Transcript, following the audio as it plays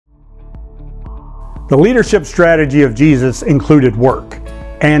The leadership strategy of Jesus included work,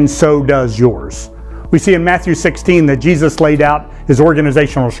 and so does yours. We see in Matthew 16 that Jesus laid out his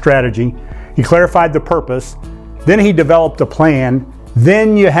organizational strategy. He clarified the purpose, then he developed a plan,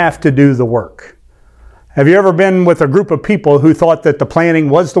 then you have to do the work. Have you ever been with a group of people who thought that the planning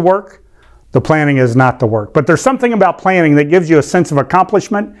was the work? The planning is not the work. But there's something about planning that gives you a sense of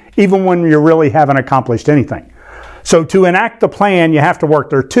accomplishment, even when you really haven't accomplished anything. So to enact the plan, you have to work.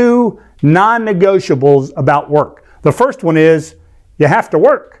 There are two non-negotiables about work. The first one is you have to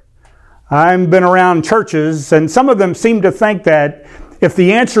work. I've been around churches, and some of them seem to think that if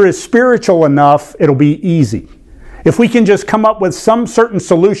the answer is spiritual enough, it'll be easy. If we can just come up with some certain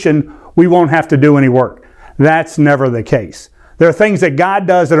solution, we won't have to do any work. That's never the case. There are things that God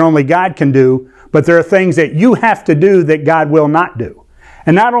does that only God can do, but there are things that you have to do that God will not do.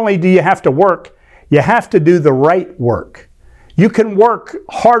 And not only do you have to work, you have to do the right work. You can work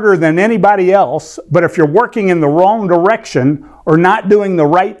harder than anybody else, but if you're working in the wrong direction or not doing the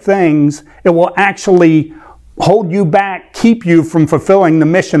right things, it will actually hold you back, keep you from fulfilling the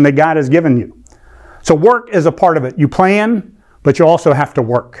mission that God has given you. So work is a part of it. You plan, but you also have to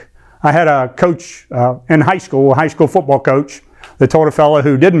work. I had a coach in high school, a high school football coach, that told a fellow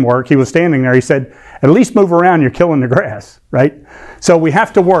who didn't work, he was standing there, he said, at least move around, you're killing the grass, right? So we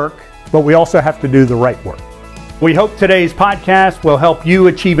have to work, but we also have to do the right work. We hope today's podcast will help you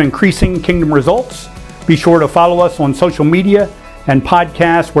achieve increasing kingdom results. Be sure to follow us on social media and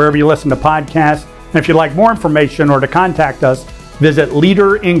podcasts, wherever you listen to podcasts. And if you'd like more information or to contact us, visit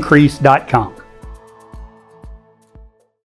leaderincrease.com.